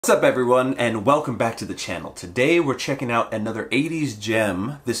What's up everyone, and welcome back to the channel. Today we're checking out another 80s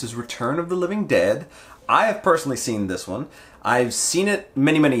gem. This is Return of the Living Dead. I have personally seen this one. I've seen it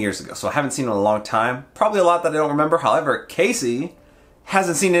many years ago, so I haven't seen it in a long time. Probably a lot that I don't remember. However, Kacee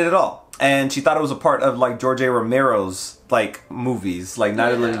hasn't seen it at all. And she thought it was a part of like George A. Romero's like movies, like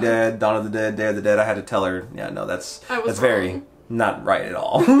Night of the Living Dead, Dawn of the Dead, Day of the Dead. I had to tell her, yeah, no, that's very not right at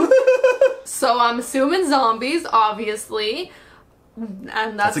all. So I'm assuming zombies, obviously.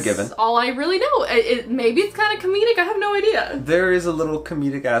 And that's a given. All I really know. Maybe it's kind of comedic. I have no idea. There is a little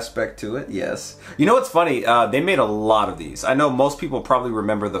comedic aspect to it, yes. You know what's funny? They made a lot of these. I know most people probably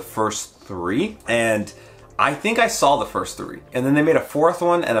remember the first three, and I think I saw the first three. And then they made a fourth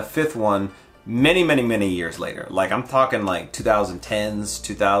one and a fifth one many years later. Like, I'm talking like 2010s,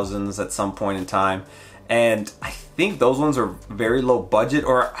 2000s at some point in time. And I think those ones are very low budget,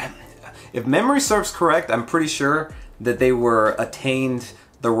 or if memory serves correct, I'm pretty sure that they were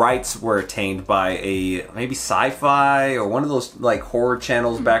the rights were attained by a maybe Sci-Fi or one of those like horror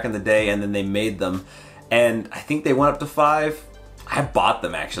channels back in the day, and then they made them, and I think they went up to 5. I bought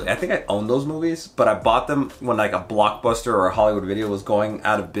them actually. I think I owned those movies, but I bought them when like a Blockbuster or a Hollywood Video was going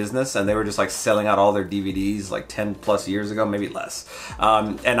out of business, and they were just like selling out all their DVDs like 10 plus years ago, maybe less.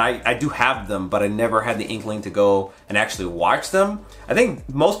 And I do have them, but I never had the inkling to go and actually watch them. I think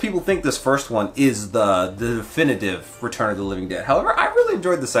most people think this first one is the definitive Return of the Living Dead. However, I really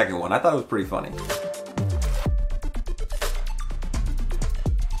enjoyed the second one. I thought it was pretty funny.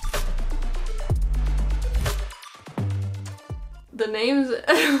 The names...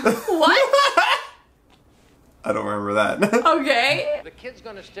 What? I don't remember that. Okay. The kid's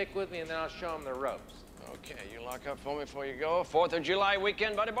gonna stick with me and then I'll show him the ropes. Okay, you lock up for me before you go. 4th of July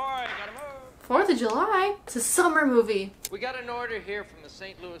weekend, buddy boy. Gotta move. 4th of July? It's a summer movie. We got an order here from the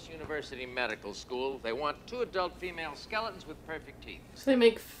St. Louis University Medical School. They want 2 adult female skeletons with perfect teeth. So they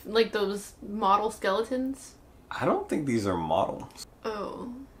make like those model skeletons? I don't think these are models.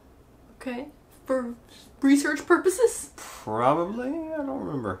 Oh. Okay. For research purposes? Probably? I don't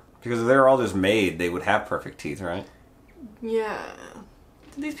remember. Because if they were all just made, they would have perfect teeth, right? Yeah.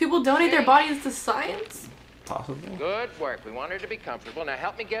 Do these people donate their bodies to science? Possibly. Good work. We want her to be comfortable. Now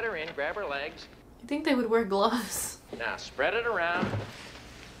help me get her in. Grab her legs. You think they would wear gloves? Now spread it around.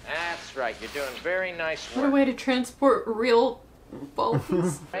 That's right. You're doing very nice work. What a way to transport real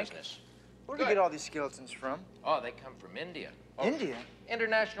bones. Business. Where do you get all these skeletons from? Oh, they come from India. Oh, India?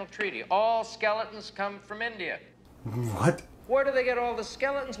 International treaty. All skeletons come from India. What? Where do they get all the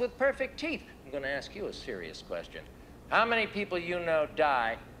skeletons with perfect teeth? I'm going to ask you a serious question. How many people you know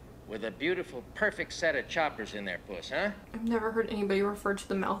die with a beautiful, perfect set of choppers in their puss, huh? I've never heard anybody refer to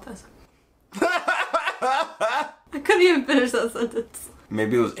the mouth as... I couldn't even finish that sentence.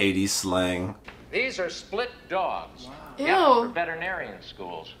 Maybe it was 80s slang. These are split dogs. Wow. Ew. Yeah, for veterinarian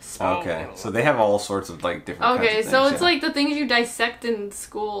schools. Okay, so they have all sorts of like different kinds of things, so it's like the things you dissect in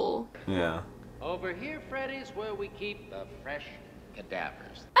school. Yeah. Over here, Freddy's where we keep the fresh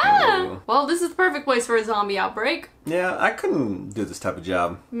cadavers. Ah! Well, this is the perfect place for a zombie outbreak. Yeah, I couldn't do this type of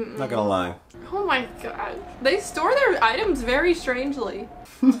job. Not gonna lie. Oh my god. They store their items very strangely.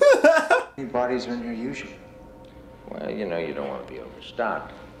 How many bodies are in here usually? Well, you know, you don't want to be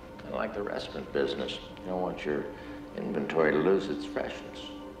overstocked. Kind of like the restaurant business. You don't want your inventory to lose its freshness.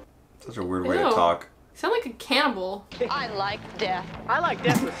 Such a weird way Ew. to talk. You sound like a cannibal. I like death. I like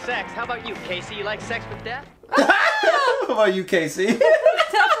death with sex. How about you, Kacee? You like sex with death? How about you, Kacee?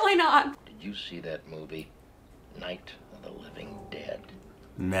 Definitely not. Did you see that movie, Night of the Living Dead?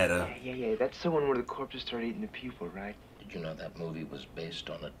 Meta. Yeah, that's the one where the corpses start eating the people, right? Did you know that movie was based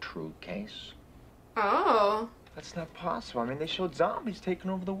on a true case? Oh. That's not possible. I mean, they showed zombies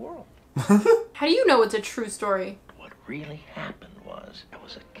taking over the world. How do you know it's a true story? What really happened was there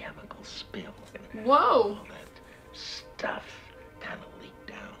was a chemical spill. Whoa. All that stuff kind of leaked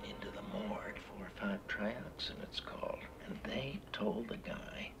down into the morgue. 4,5-trioxin it's called. And they told the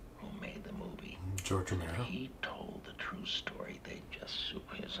guy who made the movie, George Romero. if he told the true story, they'd just sue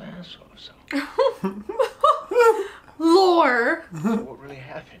his ass off. So Lore. So what really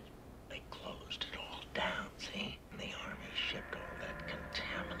happened? they closed it all down, see? And the army shipped all that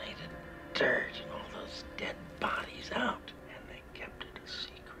contaminated dirt and all those dead bodies out. And they kept it a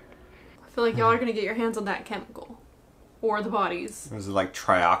secret. I feel like y'all are gonna get your hands on that chemical. Or the bodies. Was it like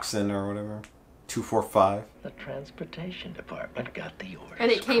trioxin or whatever? 245? The transportation department got the order.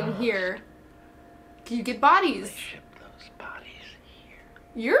 And it came here. You get bodies. They shipped those bodies here.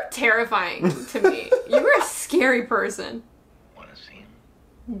 You're terrifying to me. You're a scary person. Want to see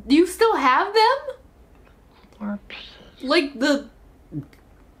them? Do you still have them? Corpses. Like the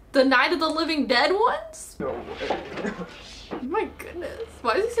Night of the Living Dead ones? No way. My goodness.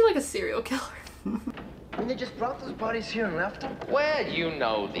 Why does he seem like a serial killer? And they just brought those bodies here and left them? Well, you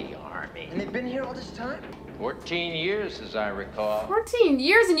know the Army. And they've been here all this time? 14 years, as I recall. 14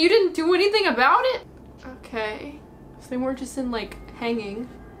 years and you didn't do anything about it? Okay. So they weren't just in, like, hanging.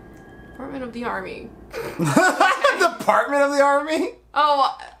 Department of the Army. Department of the Army?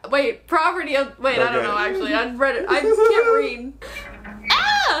 Oh, wait. Property of... Wait, I don't know, actually. I read it. I can't read.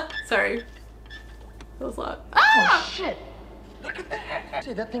 Ah! Sorry. That was loud. Ah! Oh, shit. Look at that.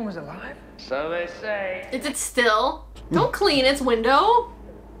 Say, that thing was alive? So they say. Is it still? Don't clean its window.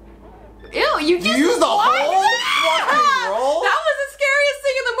 Ew, you just used the what? whole fucking roll? That was the scariest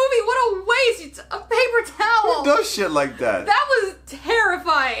thing in the movie. What a waste. It's a paper towel. Who does shit like that? That was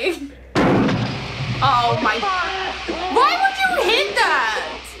terrifying. Oh my. Why would you hit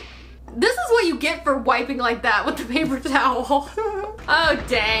that? This is what you get for wiping like that with the paper towel. Oh,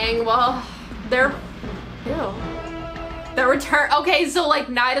 dang. Well, they're... Ew. The return... Okay, so like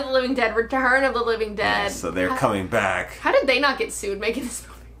Night of the Living Dead, Return of the Living Dead. Yeah, so they're coming back. How did they not get sued making this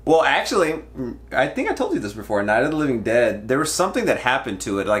movie? Well, actually, I think I told you this before. Night of the Living Dead, there was something that happened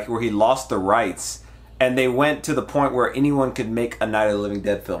to it, like where he lost the rights, and they went to the point where anyone could make a Night of the Living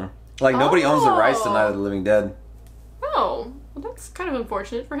Dead film. Like, nobody owns the rights to Night of the Living Dead. Oh, well, that's kind of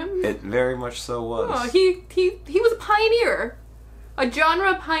unfortunate for him. It very much so was. Oh, he was a pioneer. A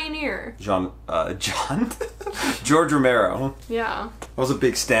genre pioneer. John? George Romero. Yeah. I was a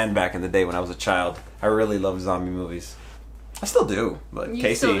big stan back in the day when I was a child. I really loved zombie movies. I still do, but You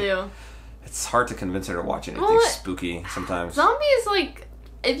Kacee, still do. it's hard to convince her to watch anything spooky sometimes. Zombies, like,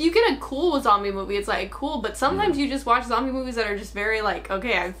 if you get a cool zombie movie, it's like cool, but sometimes you just watch zombie movies that are just very like,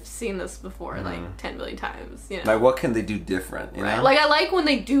 okay, I've seen this before like 10 million times, you know? Like, what can they do different, you know? Like, I like when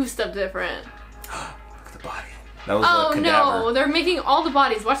they do stuff different. Look at the body. That was Oh a cadaver. no, they're making all the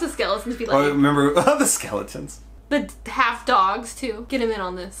bodies. Watch the skeletons be like... Oh, remember the skeletons? The half dogs, too. Get him in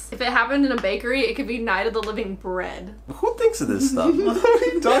on this. If it happened in a bakery, it could be Night of the Living Bread. Who thinks of this stuff? What are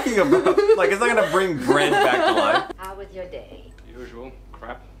you talking about? Like, it's not gonna bring bread back to life. How was your day? Usual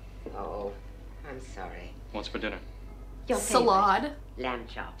crap. Oh, I'm sorry. What's for dinner? Your Salad. favorite. Lamb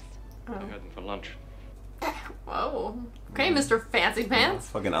chops. I had them for lunch. Whoa. Okay, Mr. Fancy Pants.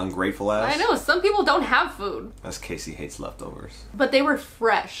 Fucking ungrateful ass. I know, some people don't have food. As Kacee hates leftovers. But they were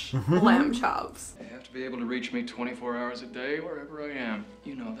fresh lamb chops. You have to be able to reach me 24 hours a day, wherever I am.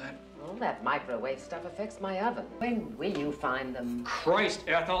 You know that. All that microwave stuff affects my oven. When will you find them? Christ,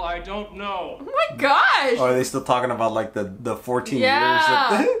 Ethel, I don't know. Oh my gosh! Oh, are they still talking about, like, the 14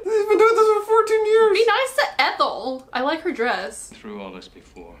 Yeah. years? That they've been doing this for 14 years. Be nice to Ethel. I like her dress. Through all this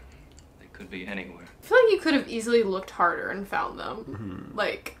before. They could be anywhere. I feel like you could have easily looked harder and found them.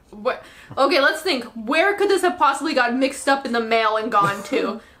 Like, what? Okay, let's think. Where could this have possibly got mixed up in the mail and gone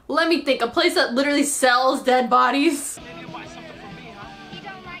to? Let me think. A place that literally sells dead bodies.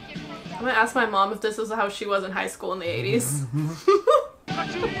 I'm gonna ask my mom if this is how she was in high school in the 80s.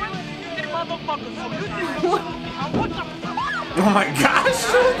 Oh my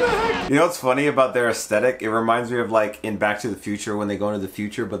gosh! You know what's funny about their aesthetic? It reminds me of, like, in Back to the Future when they go into the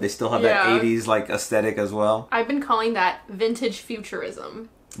future, but they still have that 80s, like, aesthetic as well. I've been calling that vintage futurism.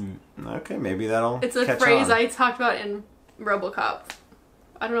 Okay, maybe that'll It's a catch phrase on. I talked about in RoboCop.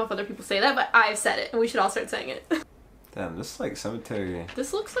 I don't know if other people say that, but I've said it, and we should all start saying it. Damn, this is like cemetery.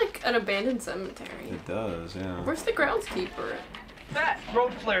 This looks like an abandoned cemetery. It does, yeah. Where's the groundskeeper? That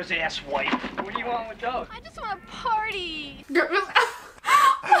road flare's ass wipe. What do you want with those? I just want to party. There's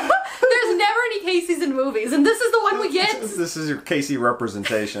never any Caseys in movies, and this is the one we get? This is your Kacee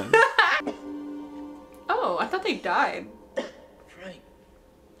representation. Oh, I thought they died. Frank.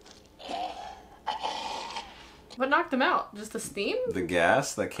 What knocked them out? Just the steam? The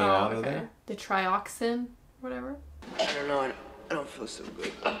gas that came out of there? The trioxin, whatever. I don't know. I don't feel so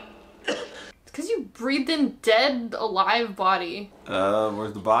good. It's because you breathed in dead, alive body.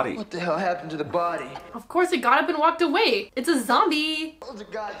 Where's the body? What the hell happened to the body? Of course it got up and walked away. It's a zombie. What was the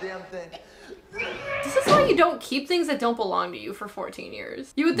goddamn thing? This is why you don't keep things that don't belong to you for 14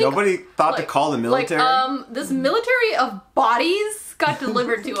 years. You would think Nobody thought to call the military? this military of bodies got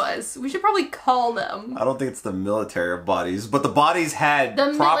delivered to us. We should probably call them. I don't think it's the military of bodies, but the bodies had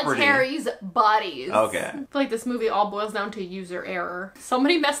The property. military's bodies. Okay. I feel like this movie all boils down to user error.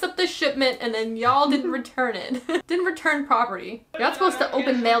 Somebody messed up the shipment and then y'all didn't return it. Didn't return property. You're not supposed to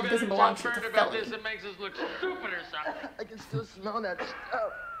open mail that doesn't belong to you. It's a felony. It makes us look stupid or something. I can still smell that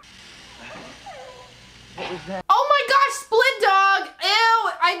stuff. What was that? Oh my gosh, split dog! Ew,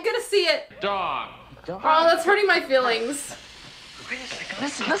 I'm gonna see it. Dog. Oh, that's hurting my feelings. Wait a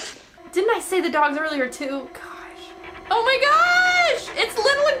second. Listen. Didn't I say the dogs earlier too? Gosh. Oh my gosh! It's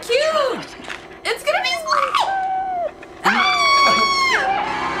little and cute! It's gonna be split!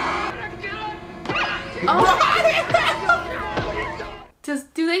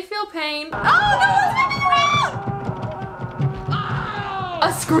 Do they feel pain? Oh no, it's making me run!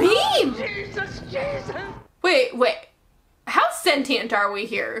 A scream! Jesus, Jesus! Wait. How sentient are we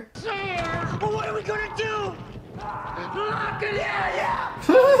here? What are we gonna do? Lock it in!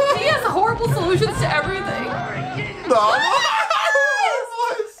 He has horrible solutions to everything. No.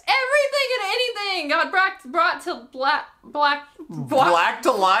 Everything and anything got brought to black to life? brought back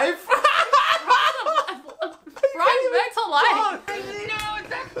to life. No, it's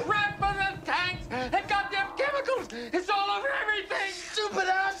that crap from the tanks! That goddamn chemicals! It's all over everything! Stupid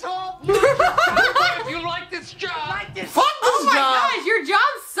asshole! If you like this job, Fuck this Oh my job! gosh, your job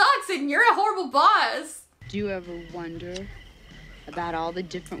sucks and you're a horrible boss. Do you ever wonder about all the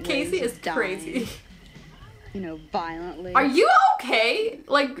different Kacee ways is of dying? crazy. You know, violently. Are you okay?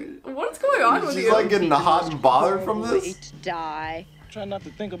 Like, what's going on with She's you? like getting hot and bothered from Way this. to die. Try not to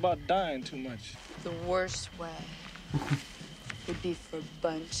think about dying too much. The worst way would be for a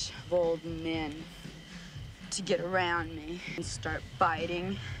bunch of old men to get around me and start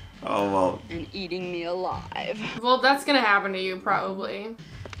biting Oh well, and eating me alive. Well, that's gonna happen to you probably.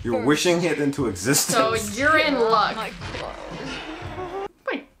 you're wishing it into existence. So you're in luck. My clothes. Oh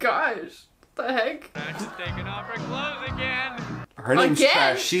my gosh. What the heck? She's taking off her clothes again. Her name's Again?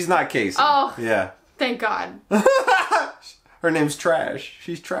 Trash. She's not Kacee. Oh. Yeah. Thank God. Her name's Trash.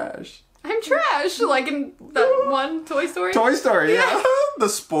 She's trash. I'm trash, like in that one Toy Story. Toy Story, yeah. The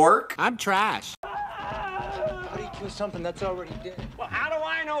spork. I'm trash. How do you kill something that's already dead? Well, how do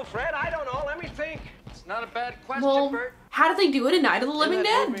I know, Fred? I don't know. Let me think. It's not a bad question, Well, Bert. how did they do it in Night of the Living In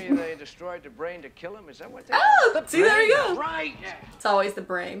that Dead? movie, they destroyed the brain to kill him. Is that what they Oh, see, there you go. Right! It's always the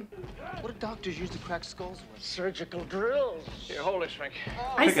brain. What do doctors use to crack skulls with? Surgical drills. Here, hold this, Frank.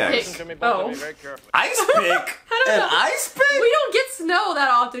 Ice Pickaxe. pick. Listen to me, both Oh. of you, very carefully. Ice pick? I don't An know. ice pick? We don't get snow that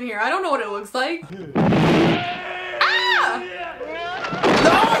often here. I don't know what it looks like. Ah!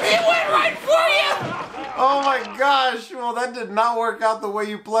 No, he went right for you! Oh my gosh. Well, that did not work out the way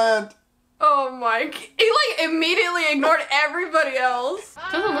you planned. Oh my. He like immediately ignored everybody else.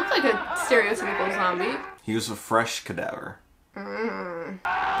 Doesn't look like a stereotypical zombie. He was a fresh cadaver. Ah!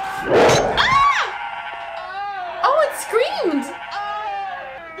 Oh, it screamed!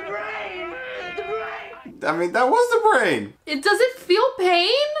 I mean, that was the brain. Does it feel pain?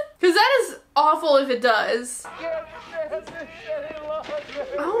 Because that is awful if it does.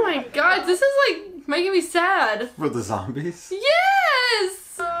 Oh my god, this is like making me sad. For the zombies?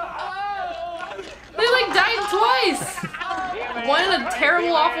 Yes! They like died twice. One in a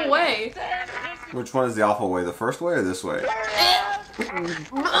terrible, awful way. Which one is the awful way? The first way or this way?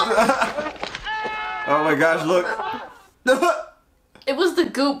 Oh my gosh, look. It was the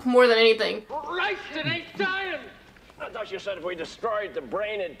goop more than anything. Right, it ain't dying! I thought you said if we destroyed the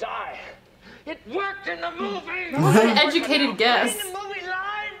brain, it'd die. It worked in the movie! That was an educated guess. In the movie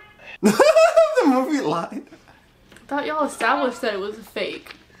line! The movie line. I thought y'all established that it was a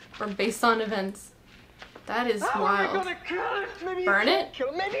fake. Or based on events. That is How are we wild. gonna kill it? Maybe Burn you it? can't kill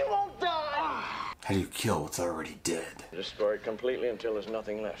it. Maybe it won't die! How do you kill what's already dead? Destroy it completely until there's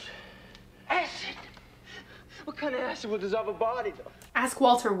nothing left. Acid! What kind of acid would dissolve a body, though? Ask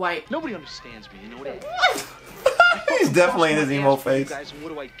Walter White. Nobody understands me, you know that? He's definitely in his emo You face. guys, and what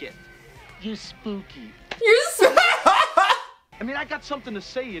do I get? You're spooky. You're so I mean, I got something to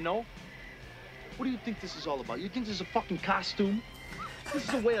say, you know? What do you think this is all about? You think this is a fucking costume? This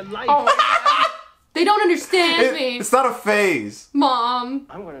is a way of life. Oh, they don't understand me. It's not a phase. Mom.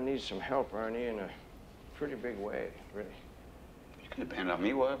 I'm gonna need some help, Ernie, in a pretty big way, really. You can depend on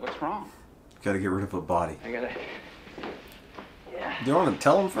me. What's wrong? Gotta get rid of a body. I gotta... Do you want to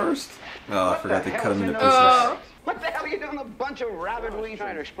tell him first? Oh, I forgot they cut him into pieces. Oh. What the hell are you doing? A bunch of rabid I'm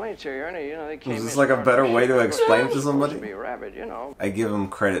trying to explain it to you, Ernie. You know, they came Was this in like a here, better way to they were explain it to supposed somebody? be rabid, you know. I give him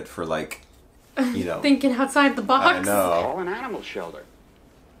credit for like, you know. Thinking outside the box. I know. Call an animal shelter.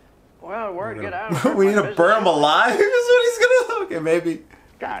 Well, word, get out. We need to burn him alive? Is what he's gonna. Okay, maybe.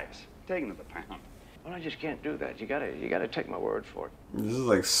 Guys, take him to the pound. Well, I just can't do that. You gotta take my word for it. This is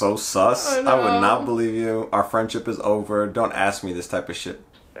like so sus. I I know. would not believe you. Our friendship is over. Don't ask me this type of shit.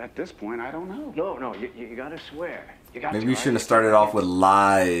 At this point, I don't know. No, you gotta swear. You got Maybe to. you shouldn't have started off with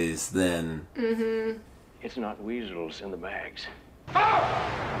lies then. Mm-hmm. It's not weasels in the bags.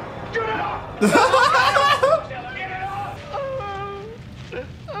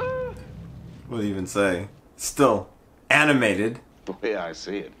 What do you even say? Still animated. The way I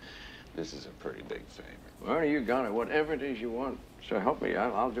see it, this is a pretty big favor. Well, Ernie, you got it. Whatever it is you want. So help me.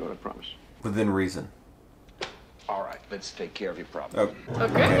 I'll do it. I promise. Within reason. All right, let's take care of your problem. Oh,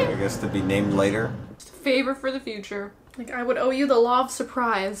 okay. I guess to be named later. Favor for the future. Like, I would owe you the law of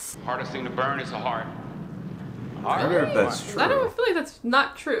surprise. Hardest thing to burn is the heart. I wonder if that's true. I don't feel like that's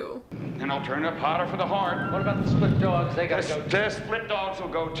not true. And I'll turn up hotter for the heart. What about the split dogs? They gotta go. The split dogs will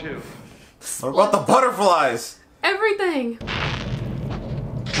go too. What about the butterflies? Everything.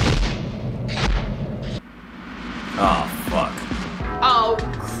 Oh, fuck. Oh,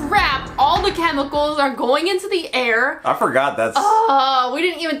 crap. All the chemicals are going into the air. I forgot that's... Oh, we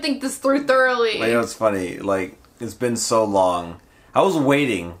didn't even think this through thoroughly. You know, it's funny. Like, it's been so long. I was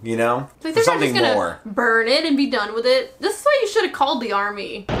waiting, you know, like, for something not just gonna more. Burn it and be done with it. This is why you should have called the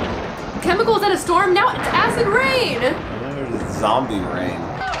army. Chemicals at a storm, now it's acid rain. There's zombie rain.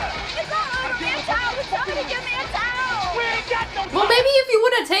 Well, maybe if you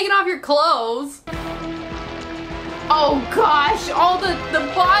would have taken off your clothes. Oh gosh, all the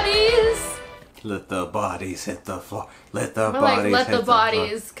bodies. Let the bodies hit the floor. Let the We're bodies like, let hit the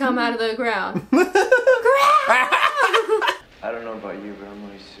bodies come out of the ground. I don't know about you, but I'm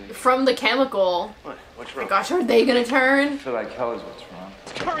really sick. From the chemical. What? What's Oh my wrong? gosh, are they gonna turn? I feel like hell is what's wrong.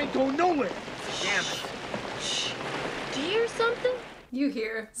 Car ain't going nowhere. Damn it. Do you hear something? You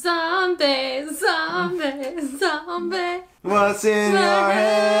hear zombie, zombie, zombie. What's in your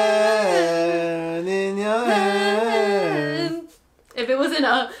head? In your head. If it was in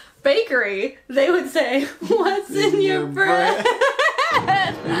a bakery, they would say, "What's in your bread?"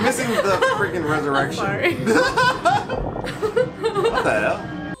 You're missing the freaking resurrection. Sorry. What the hell?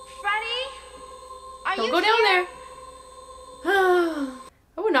 Freddy? Are Don't you go here? down there.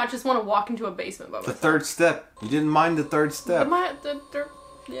 I would not just want to walk into a basement by The myself. third step. You didn't mind the third step.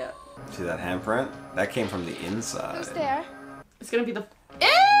 Yeah. See that handprint? That came from the inside. Who's there? It's gonna be the. Ew!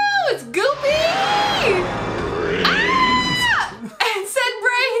 It's Goopy! Ah! And said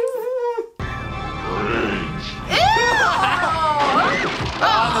brains! Ew!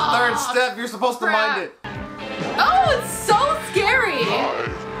 Oh, the third step. You're supposed to crap. mind it. Oh, it's so scary!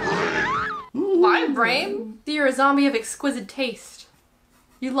 Live brain? You're a zombie of exquisite taste.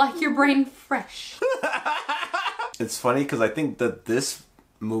 You like your brain fresh. It's funny because I think that this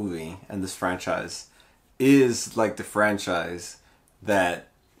movie and this franchise is like the franchise that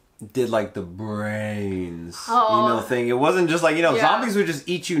did like the brains, you know, thing. It wasn't just like, you know, zombies would just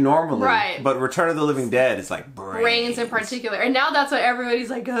eat you normally. Right. But Return of the Living Dead is like brains. Brains in particular. And now that's what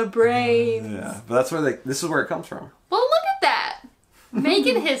everybody's like, brains. Yeah. But that's where this is where it comes from. Well, look at that.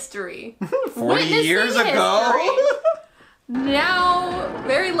 Making history. 40 years ago. History. Now,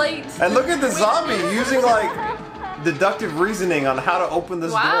 very late. And look at the zombie using like deductive reasoning on how to open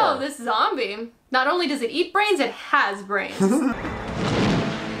this door. Wow, this zombie. Not only does it eat brains, it has brains.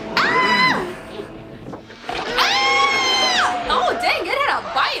 Ah! Ah! Oh, dang, it had a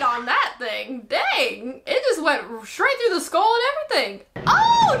bite on that thing. Dang. It just went straight through the skull and everything.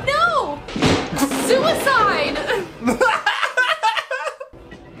 Oh, no! Suicide!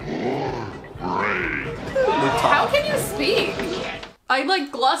 How can you speak? I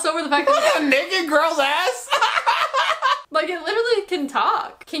like gloss over the fact that a naked girl's ass. like it literally can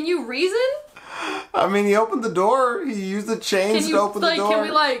talk. Can you reason? I mean, he opened the door. He used the chains to open the door. Can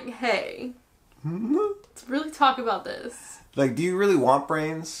we like, hey, let's really talk about this. Like, do you really want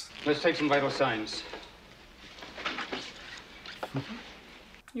brains? Let's take some vital signs.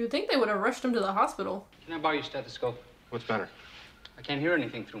 You would think they would have rushed him to the hospital. Can I borrow your stethoscope? What's better? I can't hear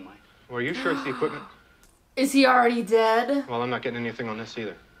anything through mine. Well, are you sure it's the equipment? Is he already dead? Well, I'm not getting anything on this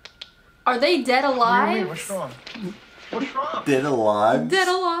either. Are they dead alive? What's wrong? What's wrong? Dead alive? Dead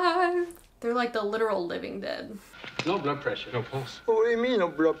alive. They're like the literal living dead. No blood pressure. No pulse. What do you mean, no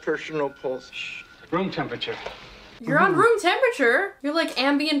blood pressure, no pulse? Room temperature. You're on room temperature. You're like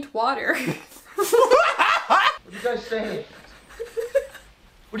ambient water. What do you guys say?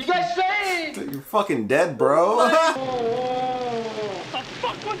 What do you guys say? You're fucking dead, bro. What the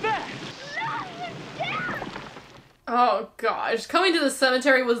fuck was that? Oh gosh, coming to the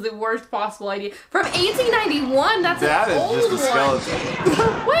cemetery was the worst possible idea. From 1891, that's That an is old just a one.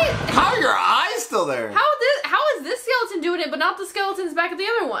 skeleton. Wait, How are your eyes still there? how is this skeleton doing it, but not the skeletons back at the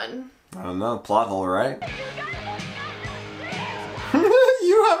other one? I don't know. Plot hole, right?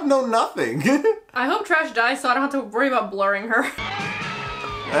 You have no nothing. I hope Trash dies so I don't have to worry about blurring her.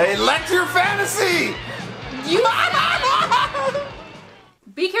 Hey, let your fantasy! You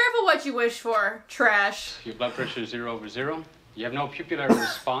Be careful what you wish for, Trash. Your blood pressure is 0/0. You have no pupillary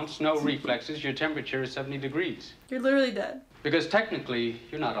response, no reflexes. Your temperature is 70 degrees. You're literally dead. Because technically,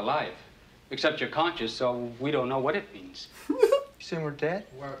 you're not alive. Except you're conscious, so we don't know what it means. You saying we're dead?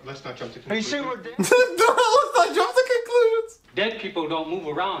 Well, let's not jump to Are you conclusions. saying we're dead? Let's not jump to conclusions. Dead people don't move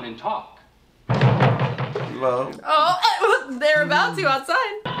around and talk. Well, Oh, they're about to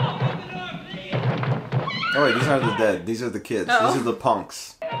outside. Oh wait, these aren't the dead. These are the kids. Oh. These are the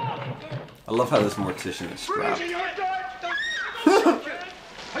punks. I love how this mortician is strapped.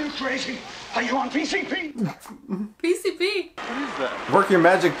 Are you crazy? Are you on PCP? PCP. What is that? Work your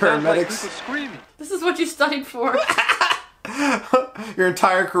magic, Sounds like paramedics. people screaming. This is what you studied for. Your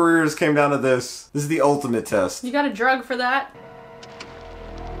entire careers came down to this. This is the ultimate test. You got a drug for that?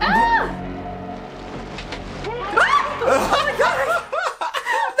 Ah! Oh my god!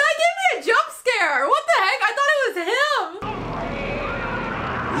 That gave me a jump scare! What the heck? I thought it was him!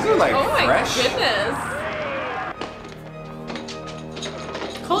 These are like Oh my fresh. goodness.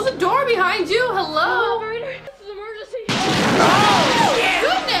 Close the door behind you! Hello? Operator, this is emergency. Oh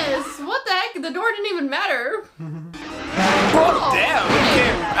goodness! What the heck? The door didn't even matter. Oh, damn! He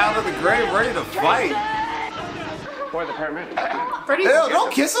came out of the grave ready to fight. Where are the paramedics? Freddy's Ew,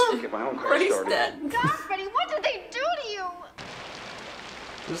 don't kiss him! Get my own car Freddy's started. dead. God, Freddy, what did they do to you?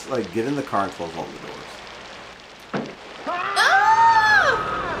 Just like get in the car and close all the doors. Ah!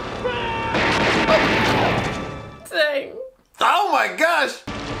 Dang. Oh my gosh!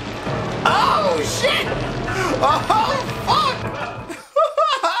 Oh shit! Oh fuck!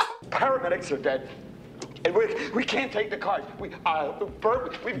 Paramedics are dead. And we can't take the car.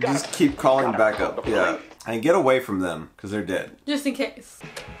 Bert, we've got Just keep calling back up. Yeah. And get away from them, because they're dead. Just in case.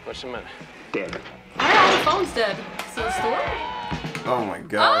 What's the matter? Dead. Why are all the phones dead? Is it a store? Oh my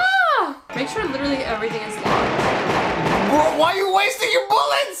gosh. Ah! Make sure literally everything is locked. Bro, why are you wasting your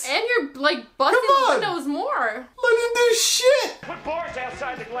bullets? And you're like busting Come the on. windows more. Let him do shit! Put bars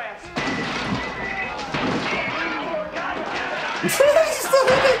outside the glass. He's still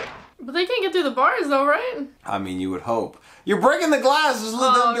in it. But they can't get through the bars though, right? I mean, you would hope. You're breaking the glass, just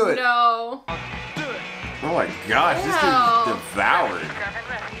let them do it. No. Oh my gosh, this Wow. thing's devoured.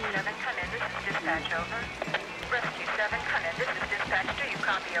 Rescue 7, come in. This is dispatch over. Rescue 7, come in. This is dispatch. Do you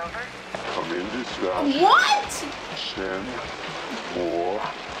copy over? Come in dispatch. What? Send more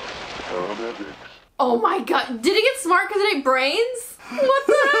paramedics. Oh my god. Did it get smart because it ate brains? What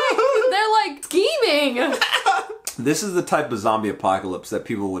the heck? They're like scheming. This is the type of zombie apocalypse that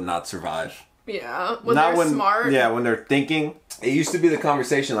people would not survive. Yeah, when they're smart. Yeah, when they're thinking. It used to be the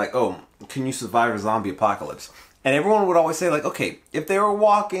conversation like, oh, can you survive a zombie apocalypse? And everyone would always say like, okay, if they were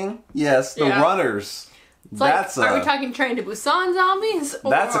walking, yes, the Yeah. runners. It's That's like, are we talking Train to Busan zombies?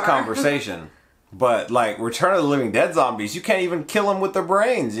 That's a or- conversation. But like Return of the Living Dead zombies, you can't even kill them with their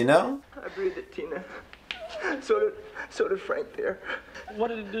brains, you know? I breathed it, Tina. So did Frank there. What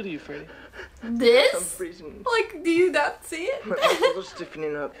did it do to you, Freddy? This? I'm freezing. Like, do you not see it? My muscles are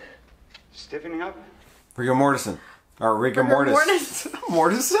stiffening up. Stiffening up? Rigor Mortison. Or Rigor Rigor Mortis.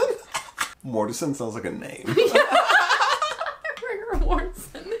 Mortison? Mortison sounds like a name. Rigor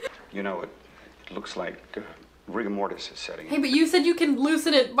Mortison. You know, it looks like rigor mortis is setting in. Hey, but you said you can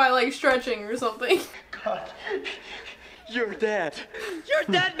loosen it by like stretching or something. God, you're dead. You're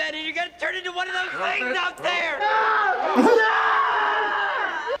dead, man, and you're gonna turn into one of those things out there!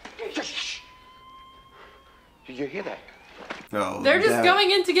 Shh. Did you hear that? No. They're just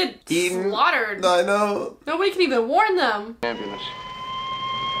going in to get Eaten. slaughtered. I know. Nobody can even warn them. Ambulance.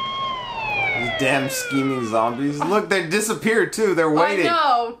 These damn scheming zombies. Look, they disappeared too. They're waiting. I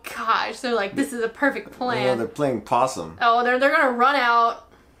know. Gosh, they're like, this is a perfect Yeah, plan. they're playing possum. Oh, they're gonna run out.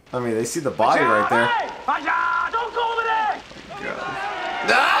 I mean, they see the body right there. Don't go over there! Oh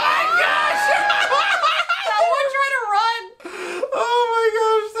my gosh! Someone try to run. Oh my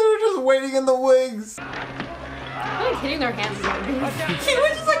gosh, they were just waiting in the wings. I feel like hitting their hands is like he was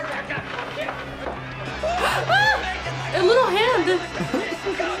just like a little hand.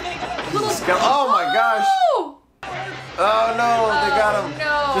 Oh my gosh! Oh no, they got him.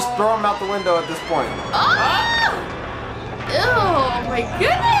 No. Just throw him out the window at this point. Ah! Oh my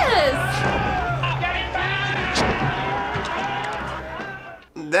goodness!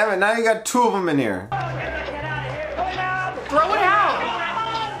 Damn it, now you got two of them in here. Throw it out.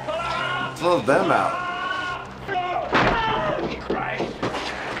 Throw them out.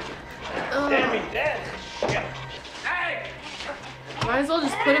 Might as well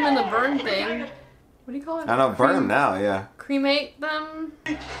just put him in the burn thing. What do you call it? I know, burn them now, yeah. Cremate them.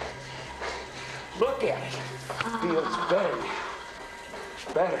 Look at it. Feels better.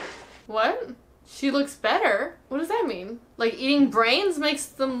 Better. What? She looks better? What does that mean? Like eating brains makes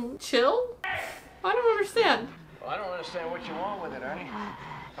them chill? I don't understand. Well, I don't understand what you want with it, Ernie.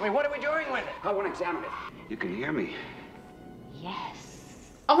 I mean, what are we doing with it? I want to examine it. You can hear me.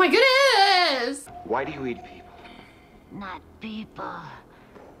 Yes. Oh my goodness! Why do you eat people? Not people.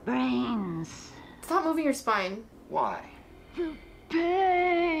 Brains. Stop moving your spine. Why? The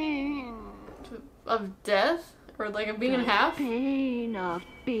pain. Of death? Or like of being in half? Pain of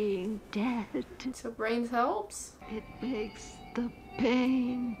being dead. So brains helps? It makes the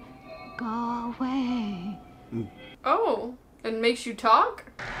pain go away. Oh, it makes you talk?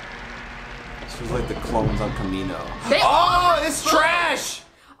 This was like the clones on Camino. Oh, it's trash!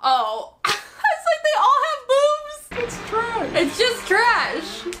 Oh, it's like they all have boobs. It's trash. It's just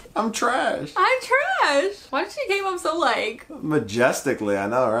trash. I'm trash. I'm trash. Why did she came up so like? Majestically, I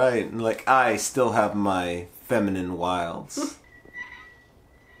know, right? Like, I still have my feminine wilds.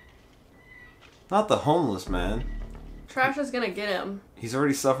 Not the homeless man. Trash is gonna get him. He's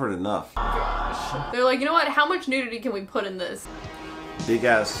already suffered enough. Gosh. They're like, you know what? How much nudity can we put in this? Big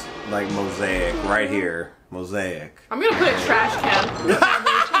ass, like, mosaic right here. Mosaic. I'm gonna put a trash can.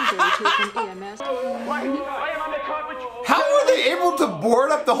 How were they able to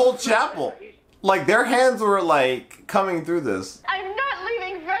board up the whole chapel? Like, their hands were, like, coming through this. I'm not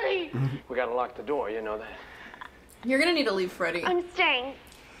leaving, Freddy. We gotta lock the door, you know that. You're gonna need to leave Freddy. I'm staying.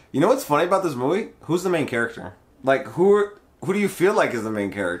 You know what's funny about this movie? Who's the main character? Like, who do you feel like is the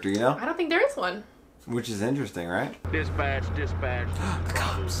main character, you know? I don't think there is one. Which is interesting, right? Dispatch. The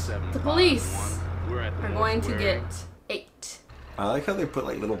cops. The police are going to get 8. I like how they put,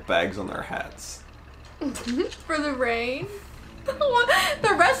 like, little bags on their hats. For the rain.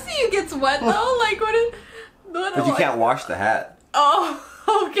 The rest of you gets wet though? Like, what is... But you can't wash the hat. Oh,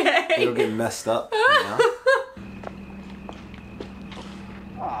 okay. It'll get messed up, you know?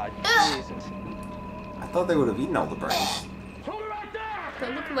 Oh, Jesus. I thought they would have eaten all the brains. They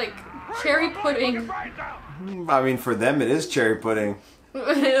look like cherry pudding. I mean, for them, it is cherry pudding.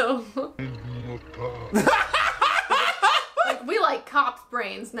 Ew. Like, we like cops'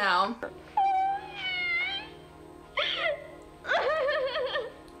 brains now.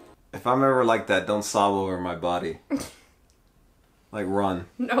 If I'm ever like that, don't sob over my body. Like, run.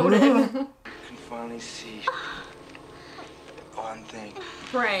 Noted. I can finally see one thing.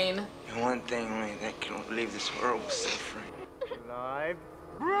 Brain. And one thing only that can leave this world set free. Live.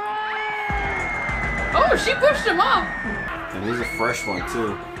 Oh, she pushed him off. And he's a fresh one,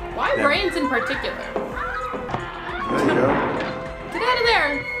 too. Why Yeah. brains in particular? There you go. Get out of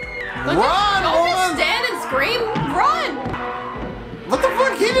there. Look, Run, don't just woman! stand and scream. Run. What the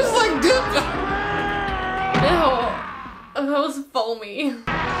fuck? He just, like, dipped. Ew. That was foamy.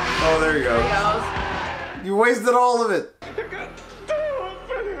 Oh, there he goes. There he goes. You wasted all of it.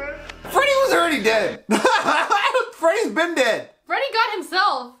 Freddy was already dead. Freddy's been dead. Freddy got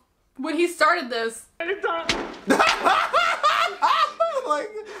himself when he started this. Like,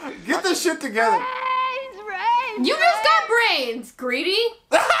 get this shit together. Brains. You just got brains, greedy.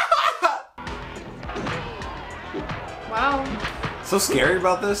 Wow. So scary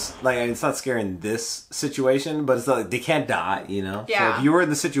about this? Like, it's not scary in this situation, but it's like they can't die, you know? Yeah. So if you were in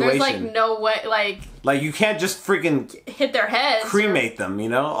the situation, There's like no way, like you can't just freaking hit their heads. cremate them, you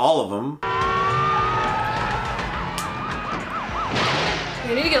know? All of them.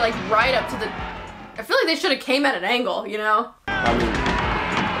 You need to get like right up to the. I feel like they should have came at an angle, you know? I mean,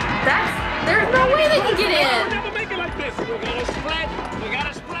 There's no way they can get in. Never make it like this. We gotta split. We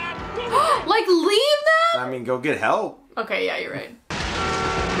gotta split. Like leave them? I mean, go get help. Okay, yeah, you're right.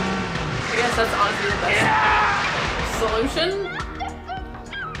 I guess that's honestly the best solution.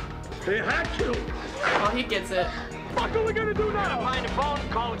 They had you. Well, he gets it. What are we gonna do now? Behind the phone,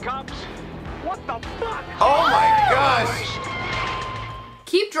 call the cops. What the fuck? Oh my gosh!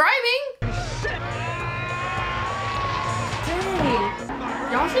 Keep driving. Dang.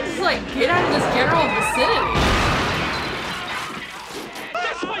 Y'all should just like get out of this general vicinity.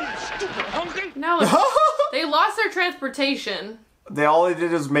 No, they lost their transportation. All they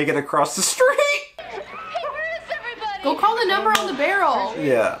did is make it across the street. Go call the number on the barrel.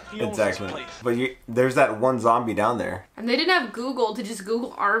 Yeah, exactly. But there's that one zombie down there. And they didn't have Google to just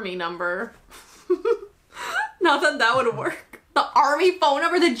Google army number. Not that that would work. The army phone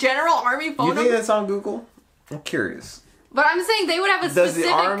number, the general army phone You think number. that's on Google? I'm curious. But I'm saying they would have a Does the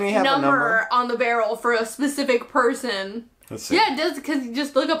specific army have a number? on the barrel for a specific person. Let's see. Yeah, it does, because you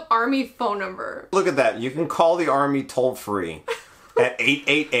just look up army phone number. Look at that. You can call the army toll free at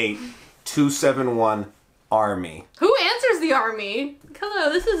 888-271-ARMY. Who answers the army? Hello,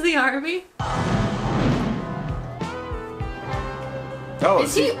 this is the army. Oh,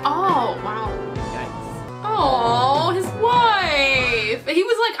 Is he? Oh, wow. Oh, his wife. He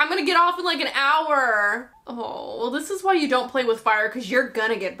was like, I'm gonna get off in like an hour. Oh, well, this is why you don't play with fire, because you're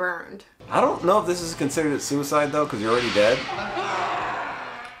gonna get burned. I don't know if this is considered suicide, though, because you're already dead.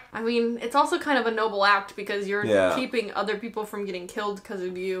 I mean, it's also kind of a noble act, because you're Yeah. keeping other people from getting killed because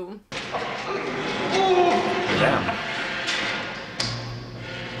of you. Yeah.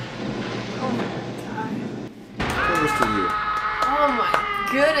 Oh my god. for you. Oh my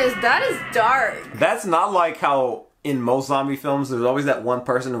goodness, that is dark. That's not like how in most zombie films there's always that one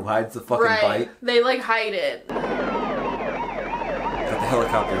person who hides the fucking bite. They like hide it. Got the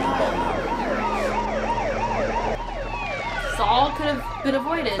helicopters involved now. This all could have been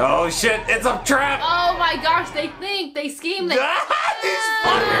avoided. Oh shit, it's a trap! Oh my gosh, they scheme. These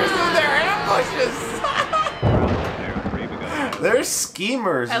fuckers with their ambushes! They're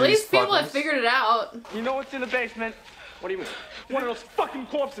schemers. At least people have figured it out. You know what's in the basement? What do you mean? One of those fucking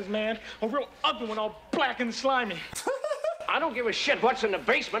corpses, man. A real ugly one, all black and slimy. I don't give a shit what's in the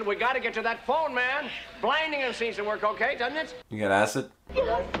basement. We gotta get to that phone, man. Blinding him seems to work okay, doesn't it? You got acid?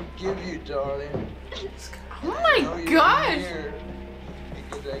 I forgive you, darling. Oh my gosh!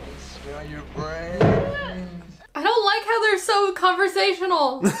 Because I can smell your brain. I don't like how they're so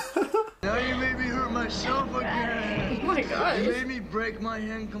conversational. Now you made me hurt myself again. Oh my gosh. You made me break my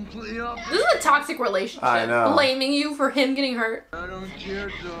hand completely off. This is a toxic relationship. I know. Blaming you for him getting hurt. I don't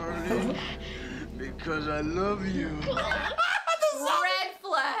care, darling. Because I love you. Red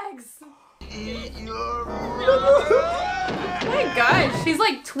flags. Eat your Oh my gosh, she's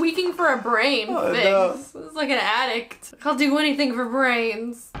like tweaking for a brain fix. No. This is like an addict. I'll do anything for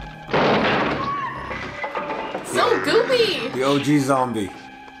brains. So goopy. The OG zombie.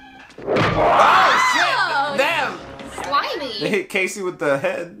 Oh shit! Damn! They Slimy. hit Kacee with the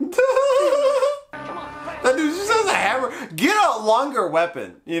head. That dude just has a hammer. Get a longer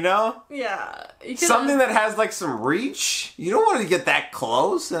weapon, you know? Yeah. You Something that has like some reach. You don't want to get that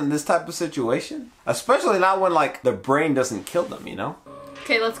close in this type of situation. Especially not when like the brain doesn't kill them, you know?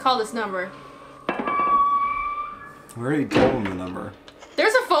 Okay, let's call this number. We already told him the number.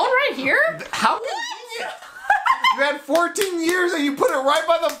 There's a phone right here? How convenient! You had 14 years and you put it right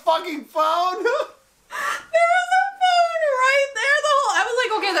by the fucking phone? There was a phone right there. I was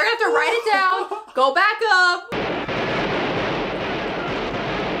like, okay, they're gonna have to write it down. Go back up.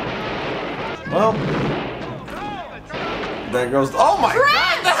 Well, there goes. Oh my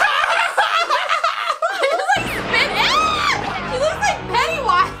god! He looks like He looks like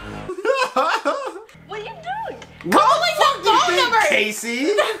Pennywise. What are you doing? What like the the phone fuck do you think, number.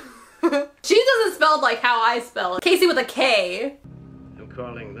 Kacee? She doesn't spell it like how I spell it. Kacee with a K. I'm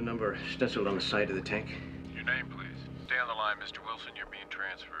calling the number stenciled on the side of the tank. Your name, please. Stay on the line, Mr. Wilson. You're being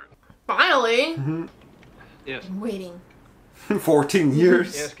transferred. Finally. Yes. I'm waiting. 14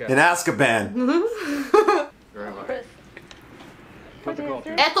 years Yes, in Captain. Azkaban. Very well.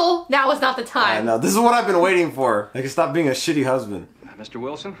 Ethel, now is not the I time. know. This is what I've been waiting for. I can stop being a shitty husband. Mr.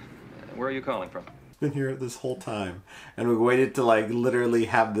 Wilson, where are you calling from? Been here this whole time, and we waited to like literally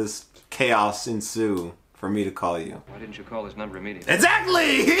have this chaos ensue for me to call you. Why didn't you call this number immediately?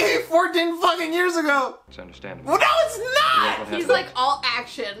 Exactly! 14 fucking years ago! It's understandable. Well, no, it's not! He's like all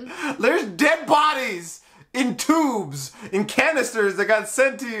action. There's dead bodies in tubes, in canisters that got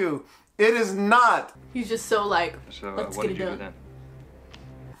sent to you. It is not. He's just so like, So, let's what get did it you do done. then?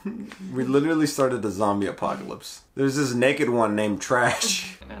 We literally started a zombie apocalypse. There's this naked one named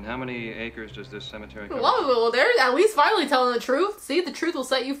Trash. And how many acres does this cemetery cover? Well, they're at least finally telling the truth. See, the truth will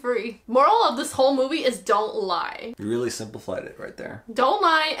set you free. Moral of this whole movie is don't lie. You really simplified it right there. Don't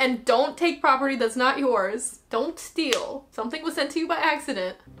lie and don't take property that's not yours. Don't steal. Something was sent to you by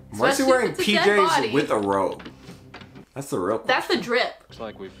accident. Why is he Especially wearing if it's a dead body. PJs with a robe? That's the real question. That's the drip. Looks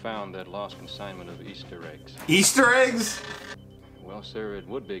like we found that lost consignment of Easter eggs. Easter eggs? Well, sir, it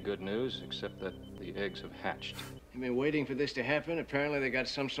would be good news, except that the eggs have hatched. You've been waiting for this to happen. Apparently they got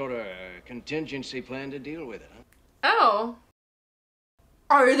some sort of contingency plan to deal with it, huh? Oh.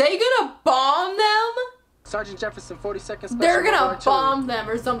 Are they gonna bomb them? Sergeant Jefferson, 42nd Special. They're gonna Artillery. bomb them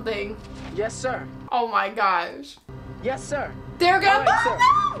or something. Yes, sir. Oh my gosh. Yes, sir. They're gonna All right, bomb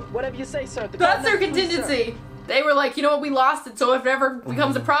sir. them! Whatever you say, sir. The That's their call next, please, sir. contingency. They were like, you know what, we lost it, so if it ever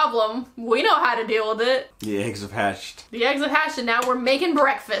becomes a problem, we know how to deal with it. The eggs have hatched. The eggs have hatched and now we're making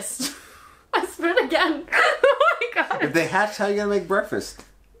breakfast. I spit again. Oh my god. If they hatch, how are you gonna make breakfast?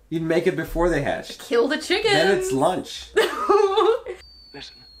 You'd make it before they hatched. Kill the chicken. Then it's lunch.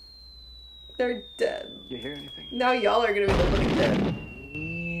 Listen, They're dead. you hear anything? Now y'all are gonna be looking dead.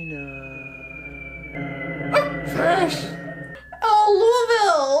 Trash.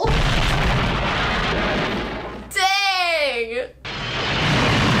 Oh, Louisville! Dang!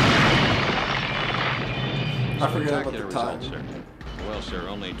 I forgot about the time. Sir. Well, sir,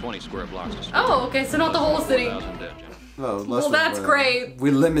 only 20 square blocks to Oh, okay, so not the whole city. 4,000 dead, Jim. No, Well, that's great.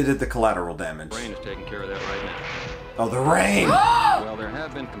 We limited the collateral damage. Rain is taking care of that right now. Oh, the rain! Well, there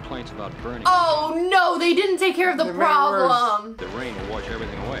have been complaints about burning. Oh no, they didn't take care of the They made it problem. The rain will wash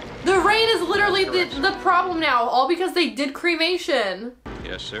everything away. The rain is literally the problem now, all because they did cremation.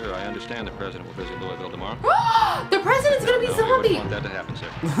 Yes, sir. I understand the president will visit Louisville tomorrow. The president's gonna be No, zombie! we wouldn't want that to happen,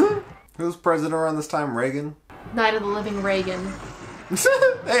 sir. Who's president around this time? Reagan? Night of the Living Reagan.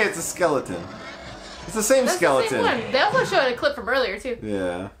 Hey, it's a skeleton. It's the same skeleton. The same one. They also showed a clip from earlier, too.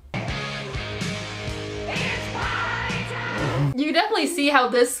 Yeah. You definitely see how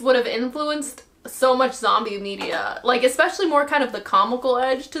this would have influenced so much zombie media. Like, especially more kind of the comical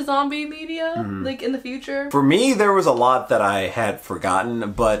edge to zombie media, like, in the future. For me, there was a lot that I had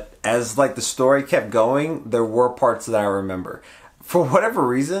forgotten, but as, like, the story kept going, there were parts that I remember. For whatever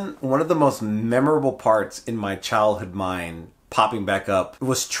reason, one of the most memorable parts in my childhood mind popping back up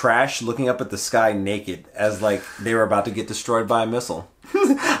was Trash looking up at the sky naked as, like, they were about to get destroyed by a missile.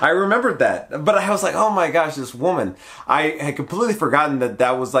 I remembered that, but I was like, oh my gosh, this woman. I had completely forgotten that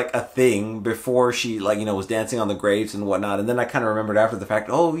that was like a thing before she, like, you know, was dancing on the graves and whatnot. And then I kind of remembered after the fact,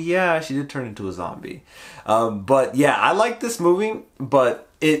 oh yeah, she did turn into a zombie. But yeah, I like this movie, but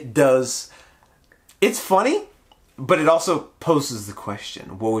it's funny, but it also poses the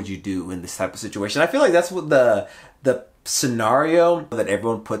question, what would you do in this type of situation? I feel like that's what the scenario that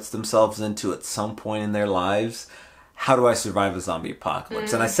everyone puts themselves into at some point in their lives. How do I survive a zombie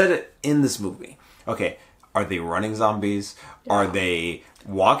apocalypse? And I said it in this movie. Okay, are they running zombies? Yeah. Are they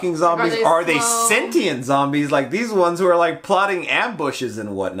walking zombies? Are they sentient zombies like these ones who are like plotting ambushes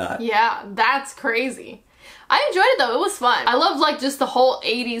and whatnot? Yeah, that's crazy. I enjoyed it though, it was fun. I loved like just the whole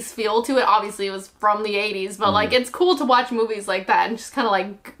 80s feel to it. Obviously it was from the 80s, but like it's cool to watch movies like that and just kind of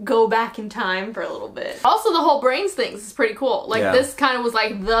like go back in time for a little bit. Also the whole brains things is pretty cool. Like this kind of was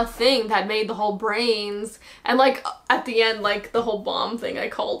like the thing that made the whole brains, and like at the end like the whole bomb thing I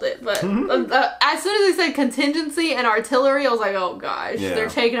called it. But as soon as they said contingency and artillery, I was like, oh gosh, they're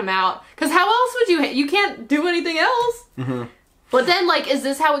taking them out. Because how else would you can't do anything else. But then like, is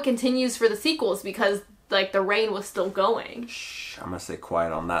this how it continues for the sequels? Because like the rain was still going. Shh, I'm gonna stay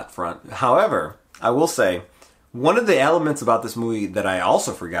quiet on that front. However, I will say, one of the elements about this movie that I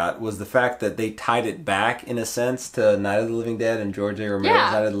also forgot was the fact that they tied it back, in a sense, to Night of the Living Dead and George A.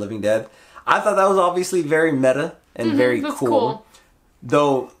 Romero's Night of the Living Dead. I thought that was obviously very meta and very cool.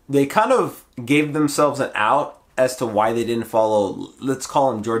 Though they kind of gave themselves an out as to why they didn't follow, let's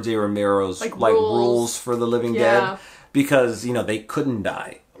call them George A. Romero's like rules for the Living Dead. Because, you know, they couldn't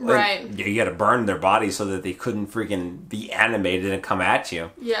die. Right. Like, you gotta burn their bodies so that they couldn't freaking be animated and come at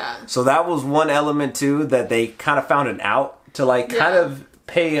you. Yeah. So that was one element too, that they kind of found an out to like kind of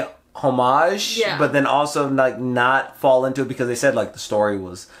pay homage, but then also like not fall into it, because they said like the story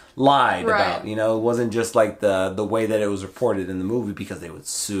was lied about, you know, it wasn't just like the way that it was reported in the movie, because they would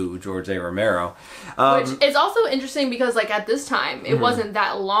sue George A. Romero. Which is also interesting because like at this time it wasn't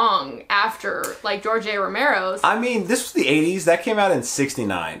that long after like George A. Romero's. I mean, this was the 80s. That came out in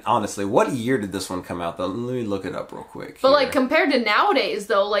 69. Honestly, what year did this one come out though? Let me look it up real quick. But like compared to nowadays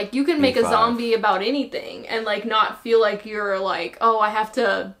though, like you can make a zombie about anything and like not feel like you're like, oh, I have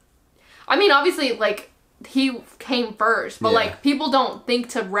to. I mean, obviously like he came first, but like people don't think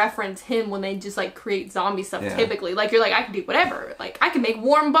to reference him when they just like create zombie stuff typically. Like you're like, I can do whatever. Like I can make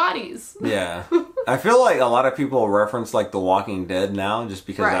warm bodies. Yeah. I feel like a lot of people reference like The Walking Dead now just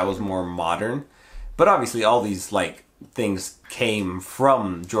because that was more modern. But obviously all these like things came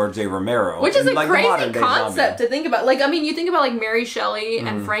from George A. Romero. Which is a like, crazy concept to think about. Like, I mean, you think about like Mary Shelley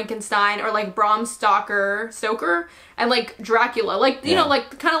and Frankenstein, or like Bram Stoker and like Dracula. Like, you know,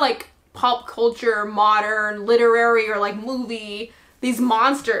 like kind of like pop culture, modern, literary, or like movie, these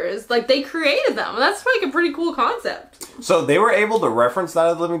monsters, like they created them. That's like a pretty cool concept. So they were able to reference Night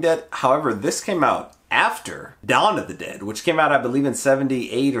of the Living Dead. However, this came out after Dawn of the Dead, which came out, I believe, in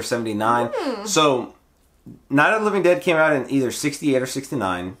 78 or 79. So Night of the Living Dead came out in either 68 or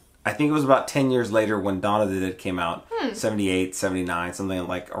 69. I think it was about 10 years later when Dawn of the Dead came out, 78, 79, something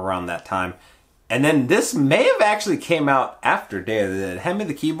like around that time. And then this may have actually came out after Day of the Dead. Hand me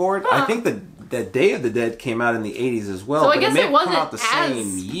the keyboard. I think that Day of the Dead came out in the 80s as well. So I guess it may it wasn't come out the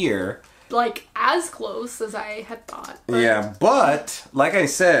same year. Like as close as I had thought. But. Yeah, but like I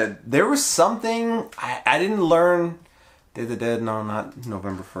said, there was something I didn't learn. Day of the Dead, no, not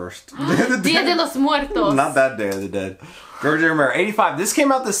November 1st. Dia de los Muertos. Not that Day of the Dead. George A. Romero, 85. This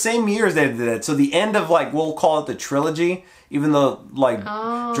came out the same year as Day of the Dead. So the end of like, we'll call it the trilogy. Even though, like,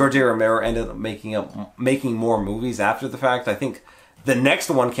 George A. Romero ended up making more movies after the fact. I think the next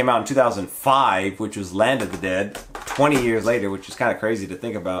one came out in 2005, which was Land of the Dead, 20 years later, which is kind of crazy to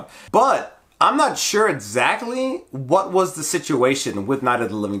think about. But I'm not sure exactly what was the situation with Night of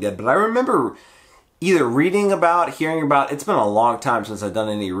the Living Dead, but I remember either reading about, hearing about, it's been a long time since I've done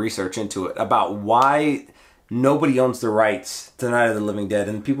any research into it, about why nobody owns the rights to Night of the Living Dead,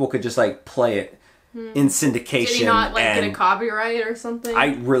 and people could just, like, play it in syndication. Did he not like get a copyright or something?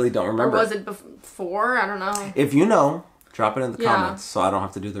 I really don't remember. Or was it before? I don't know. If you know, drop it in the comments so I don't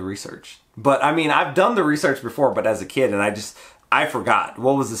have to do the research. But I mean, I've done the research before, but as a kid, and I forgot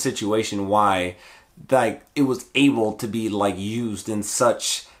what was the situation, why like it was able to be like used in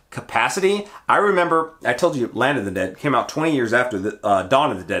such capacity. I remember, I told you Land of the Dead came out 20 years after the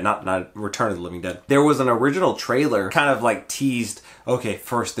Dawn of the Dead, not Return of the Living Dead. There was an original trailer kind of like teased, okay,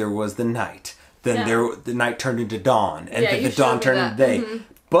 first there was the night, then the night turned into dawn, and then the dawn turned into day. Mm-hmm.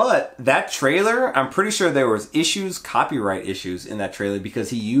 But that trailer, I'm pretty sure there was copyright issues in that trailer, because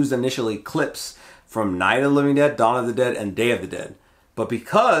he used initially clips from Night of the Living Dead, Dawn of the Dead, and Day of the Dead. But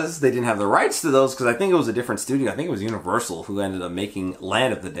because they didn't have the rights to those, because I think it was a different studio, I think it was Universal who ended up making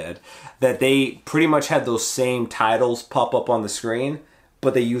Land of the Dead, that they pretty much had those same titles pop up on the screen,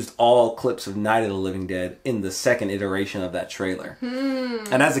 but they used all clips of Night of the Living Dead in the second iteration of that trailer.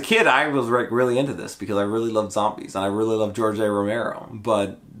 And as a kid, I was like really into this because I really loved zombies and I really loved George A. Romero.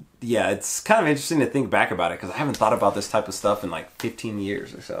 But yeah, it's kind of interesting to think back about it because I haven't thought about this type of stuff in like 15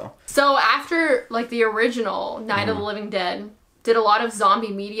 years or so. So after like the original Night of the Living Dead, did a lot of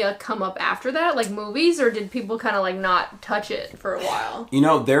zombie media come up after that, like movies, or did people kind of like not touch it for a while? You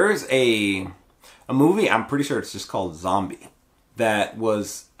know, there's a movie, I'm pretty sure it's just called Zombie, that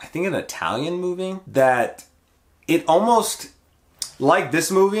was, I think, an Italian movie that it almost, like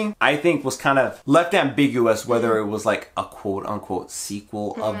this movie, I think was kind of left ambiguous whether it was like a quote-unquote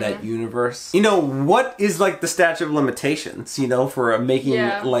sequel of that universe. You know, what is like the statute of limitations, you know, for making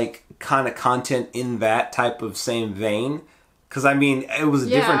like kind of content in that type of same vein? Because, I mean, it was a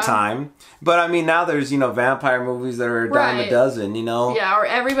different time. But, I mean, now there's, you know, vampire movies that are a dime a dozen, you know? Yeah, or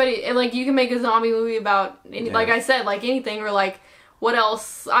everybody, and, like, you can make a zombie movie about, like I said, like anything, or, like, what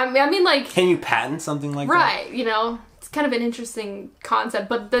else? I mean, like... Can you patent something like that? Right, you know? It's kind of an interesting concept.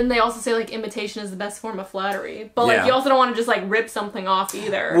 But then they also say, like, imitation is the best form of flattery. But, like, you also don't want to just, like, rip something off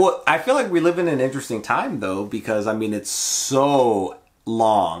either. Well, I feel like we live in an interesting time, though, because, I mean, it's so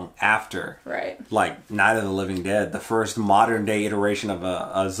long after like Night of the Living Dead, the first modern day iteration of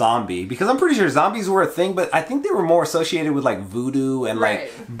a zombie, because I'm pretty sure zombies were a thing, but I think they were more associated with like voodoo and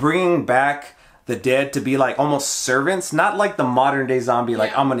like bringing back the dead to be like almost servants, not like the modern day zombie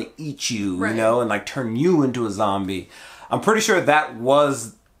like I'm gonna eat you, you know, and like turn you into a zombie. I'm pretty sure that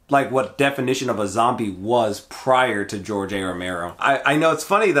was like what definition of a zombie was prior to George A. Romero. I know it's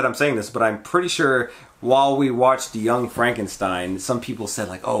funny that I'm saying this, but I'm pretty sure while we watched Young Frankenstein, some people said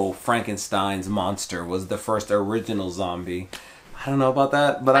like, oh, Frankenstein's monster was the first original zombie. I don't know about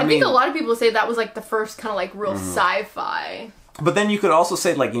that, but I mean, think a lot of people say that was like the first kind of like real sci-fi. But then you could also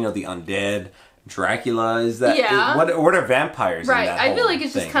say like, you know, the undead, Dracula, is that what are vampires? Right, in that I feel like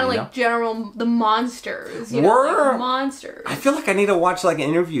it's just kind of like general the monsters. You know, like monsters. I feel like I need to watch like an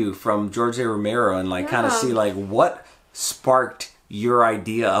interview from George A. Romero and like kind of see like what sparked your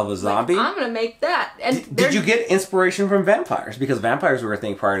idea of a zombie. Like, I'm gonna make that. And did you get inspiration from vampires? Because vampires were a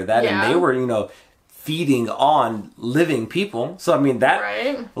thing prior to that, and they were, you know, feeding on living people. So I mean,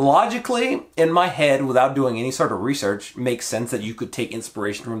 that logically in my head, without doing any sort of research, makes sense that you could take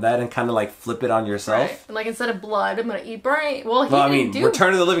inspiration from that and kind of like flip it on yourself. Right. And like instead of blood, I'm gonna eat brain. Well, I mean,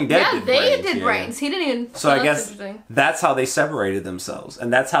 Return of the Living Dead. Yeah, they did brains. He didn't even. So I guess that's how they separated themselves,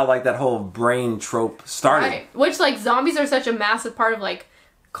 and that's how like that whole brain trope started. Right. Which like zombies are such a massive part of like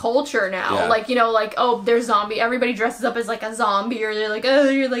culture now. Like, you know, like, oh, they're zombie. Everybody dresses up as like a zombie, or they're like, oh,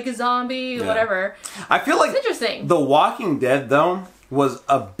 you're like a zombie, whatever. I feel like it's interesting. The Walking Dead, though, was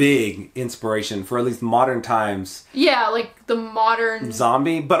a big inspiration for at least modern times. Yeah, like the modern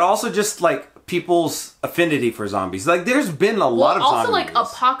zombie, but also just like people's affinity for zombies. Like, there's been a lot of also zombie like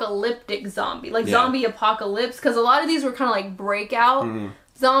movies. Apocalyptic zombie, like zombie apocalypse, because a lot of these were kind of like breakout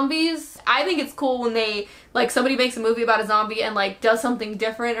zombies. I think it's cool when they like somebody makes a movie about a zombie and like does something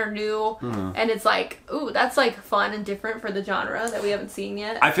different or new, and it's like, ooh, that's like fun and different for the genre that we haven't seen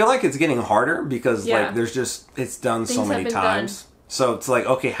yet. I feel like it's getting harder because like there's just it's done so many times. So it's like,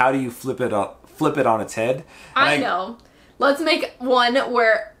 okay, how do you flip it on its head? And I know. Let's make one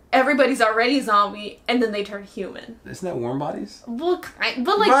where everybody's already a zombie and then they turn human. Isn't that Warm Bodies? Well,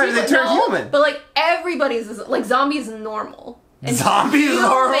 but like they turn human. But like everybody's like zombies is normal. And zombie is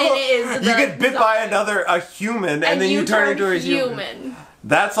horrible. You get bit by a human, and then you turn into a human.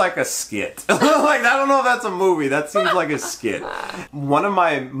 That's like a skit. Like, I don't know if that's a movie. That seems like a skit. One of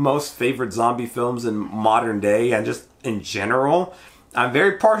my most favorite zombie films in modern day, and just in general, I'm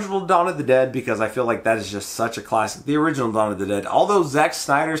very partial to Dawn of the Dead because I feel like that is just such a classic. The original Dawn of the Dead. Although Zack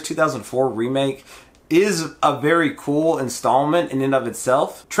Snyder's 2004 remake is a very cool installment in and of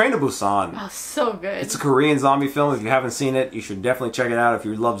itself. Train to Busan. Oh, so good. It's a Korean zombie film. If you haven't seen it, you should definitely check it out. If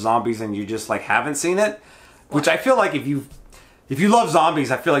you love zombies and you just like haven't seen it, which I feel like if you love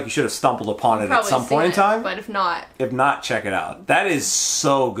zombies, I feel like you should have stumbled upon it at some point in time. But if not, check it out. That is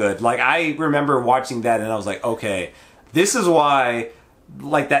so good. Like, I remember watching that and I was like, okay, this is why,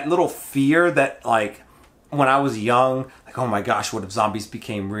 like, that little fear that, like, when I was young, like, oh my gosh, what if zombies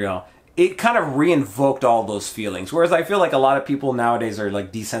became real? It kind of re-invoked all those feelings. Whereas I feel like a lot of people nowadays are,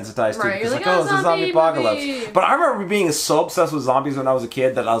 like, desensitized to it. Because, like, oh, it's a zombie apocalypse. But I remember being so obsessed with zombies when I was a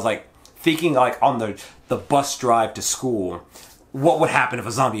kid that I was, like, thinking, like, on the bus drive to school, what would happen if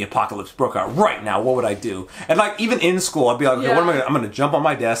a zombie apocalypse broke out right now? What would I do? And like even in school, I'd be like, okay, what am I gonna? I'm gonna jump on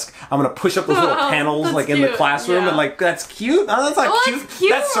my desk. I'm gonna push up those little panels like in the classroom, and like that's cute. Oh, that's not cute.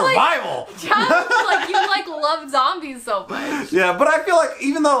 That's survival. Like you like love zombies so much. Yeah, but I feel like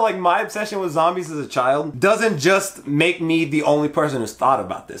even though like my obsession with zombies as a child doesn't just make me the only person who's thought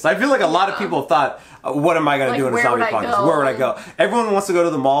about this. I feel like a lot of people have thought, what am I gonna do in a zombie apocalypse? Where would I go? Everyone wants to go to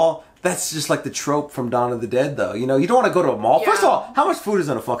the mall. That's just like the trope from Dawn of the Dead, though. You know, you don't want to go to a mall. Yeah. First of all, how much food is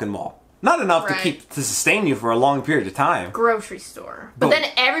in a fucking mall? Not enough to sustain you for a long period of time. Grocery store. But then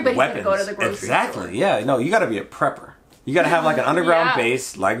everybody's going to go to the grocery store. Exactly, yeah. No, you got to be a prepper. You got to have like an underground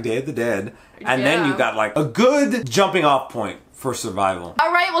base, like Day of the Dead. And then you got like a good jumping off point for survival.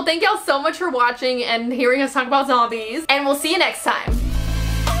 All right, well, thank y'all so much for watching and hearing us talk about zombies. And we'll see you next time.